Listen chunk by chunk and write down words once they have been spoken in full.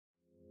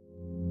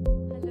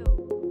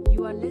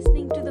are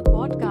listening to the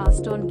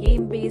podcast on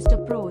game-based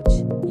approach.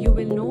 You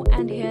will know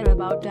and hear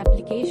about the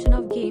application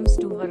of games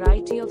to a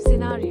variety of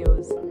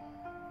scenarios.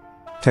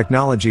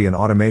 Technology and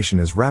automation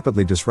is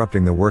rapidly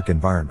disrupting the work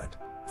environment.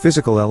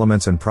 Physical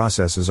elements and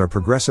processes are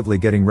progressively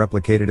getting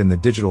replicated in the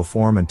digital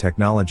form, and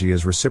technology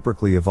is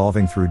reciprocally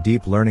evolving through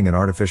deep learning and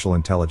artificial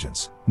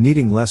intelligence,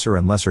 needing lesser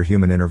and lesser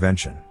human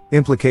intervention.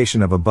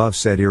 Implication of above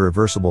said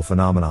irreversible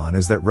phenomenon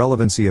is that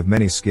relevancy of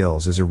many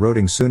skills is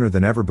eroding sooner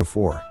than ever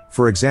before.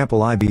 For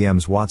example,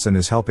 IBM's Watson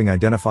is helping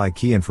identify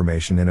key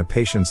information in a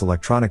patient's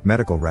electronic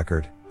medical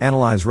record,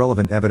 analyze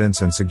relevant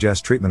evidence and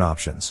suggest treatment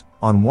options.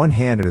 On one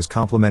hand, it is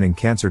complementing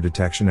cancer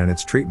detection and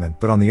its treatment,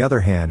 but on the other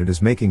hand, it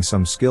is making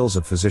some skills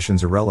of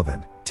physicians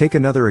irrelevant. Take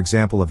another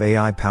example of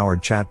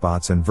AI-powered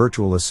chatbots and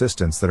virtual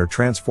assistants that are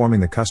transforming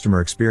the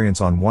customer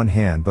experience on one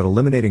hand but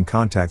eliminating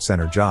contact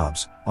center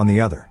jobs on the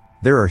other.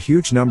 There are a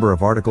huge number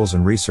of articles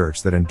and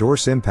research that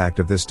endorse impact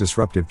of this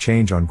disruptive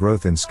change on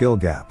growth in skill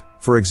gap.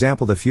 For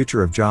example, the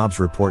Future of Jobs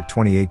Report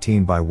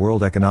 2018 by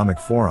World Economic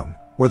Forum,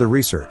 where the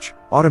research,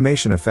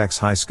 automation affects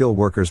high-skill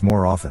workers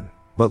more often,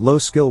 but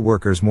low-skill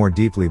workers more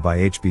deeply by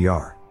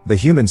HBR. The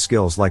human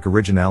skills like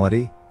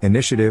originality,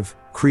 initiative,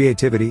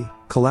 creativity,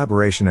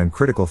 collaboration and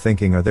critical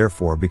thinking are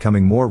therefore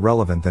becoming more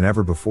relevant than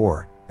ever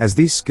before, as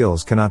these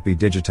skills cannot be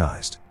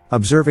digitized.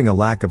 Observing a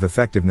lack of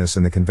effectiveness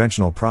in the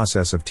conventional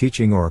process of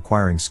teaching or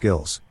acquiring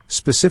skills,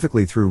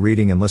 specifically through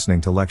reading and listening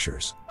to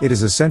lectures. It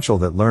is essential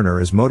that learner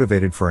is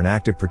motivated for an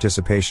active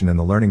participation in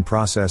the learning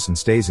process and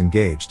stays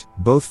engaged,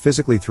 both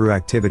physically through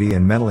activity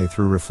and mentally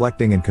through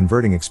reflecting and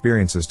converting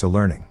experiences to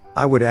learning.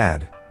 I would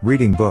add,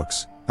 reading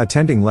books,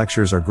 attending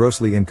lectures are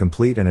grossly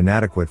incomplete and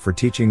inadequate for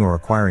teaching or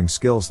acquiring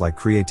skills like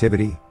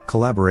creativity,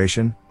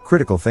 collaboration,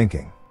 critical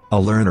thinking.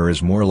 A learner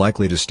is more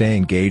likely to stay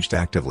engaged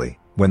actively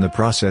when the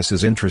process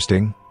is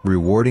interesting,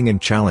 rewarding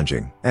and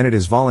challenging, and it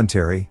is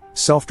voluntary,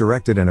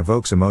 self-directed and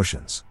evokes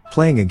emotions.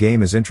 Playing a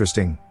game is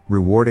interesting,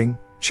 rewarding,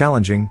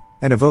 challenging,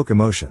 and evoke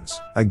emotions.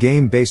 A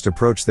game-based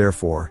approach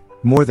therefore,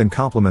 more than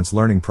complements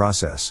learning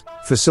process,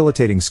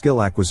 facilitating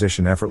skill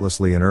acquisition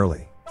effortlessly and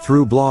early.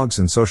 Through blogs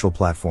and social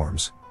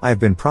platforms, I have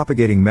been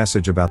propagating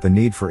message about the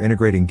need for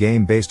integrating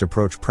game-based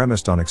approach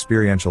premised on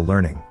experiential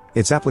learning,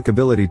 its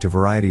applicability to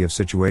variety of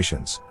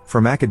situations,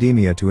 from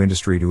academia to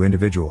industry to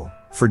individual,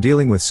 for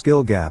dealing with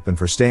skill gap and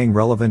for staying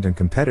relevant and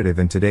competitive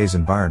in today's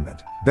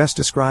environment, best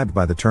described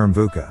by the term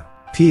VUCA.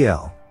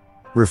 PL.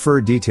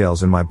 Refer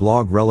details in my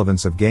blog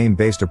Relevance of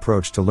Game-Based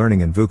Approach to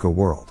Learning in VUCA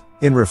World.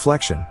 In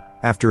reflection,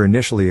 after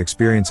initially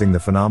experiencing the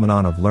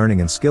phenomenon of learning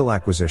and skill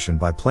acquisition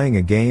by playing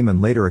a game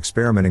and later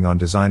experimenting on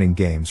designing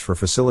games for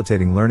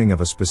facilitating learning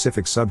of a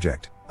specific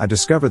subject, I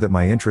discovered that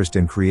my interest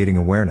in creating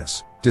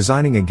awareness,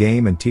 designing a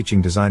game and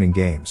teaching designing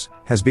games,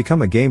 has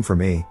become a game for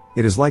me.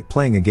 It is like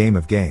playing a game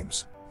of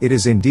games. It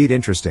is indeed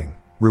interesting,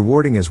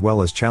 rewarding as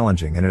well as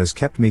challenging, and it has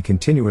kept me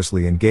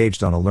continuously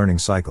engaged on a learning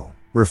cycle.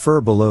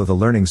 Refer below The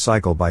Learning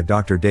Cycle by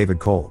Dr. David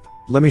Kolb.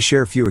 Let me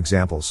share a few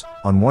examples.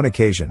 On one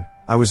occasion,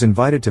 I was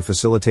invited to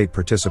facilitate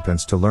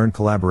participants to learn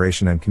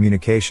collaboration and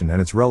communication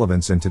and its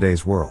relevance in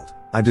today's world.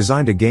 I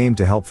designed a game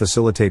to help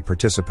facilitate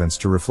participants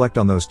to reflect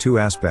on those two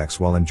aspects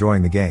while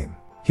enjoying the game.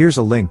 Here's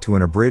a link to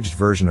an abridged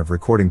version of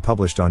recording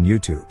published on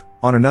YouTube.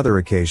 On another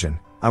occasion,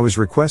 I was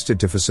requested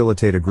to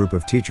facilitate a group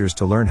of teachers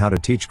to learn how to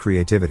teach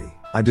creativity.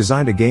 I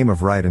designed a game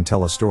of write and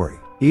tell a story.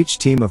 Each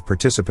team of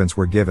participants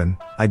were given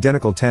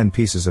identical 10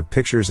 pieces of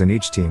pictures, and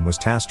each team was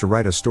tasked to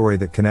write a story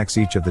that connects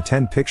each of the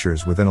 10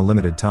 pictures within a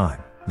limited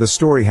time. The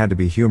story had to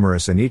be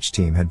humorous and each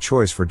team had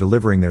choice for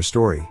delivering their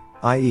story,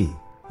 i.e.,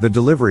 the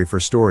delivery for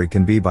story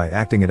can be by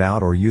acting it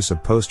out or use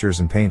of posters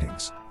and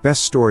paintings.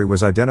 Best story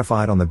was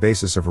identified on the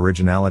basis of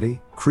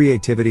originality,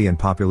 creativity and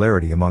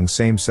popularity among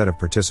same set of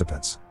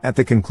participants. At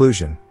the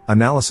conclusion,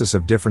 analysis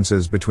of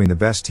differences between the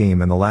best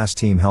team and the last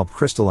team helped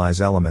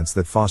crystallize elements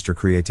that foster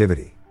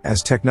creativity.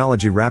 As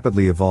technology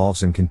rapidly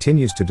evolves and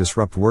continues to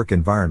disrupt work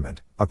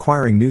environment,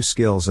 acquiring new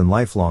skills and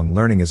lifelong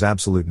learning is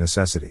absolute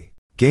necessity.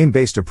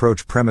 Game-based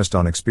approach premised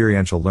on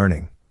experiential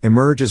learning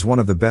emerge as one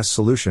of the best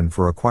solution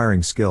for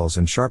acquiring skills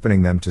and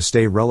sharpening them to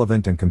stay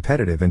relevant and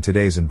competitive in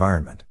today's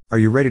environment. Are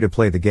you ready to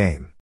play the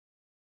game?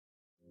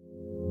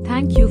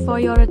 Thank you for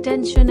your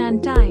attention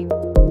and time.